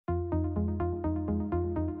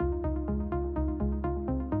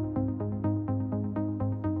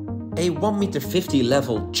A 1,50 m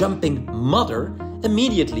level jumping mother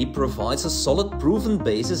immediately provides a solid proven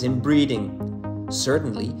basis in breeding.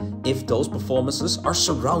 Certainly, if those performances are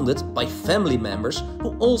surrounded by family members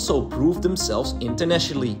who also prove themselves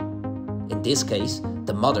internationally. In this case,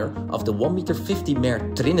 the mother of the 1,50 m mare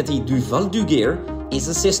Trinity du Val du Geer is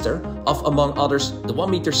a sister of, among others, the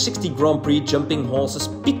 1,60 m Grand Prix jumping horses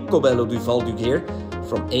Balou du Geer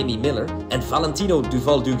from Amy Miller and Valentino du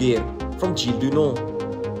Val du Geer from Gilles Dunon.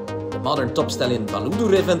 The modern top stallion Balou du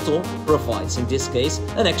Reventon provides in this case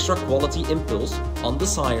an extra quality impulse on the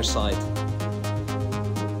sire side.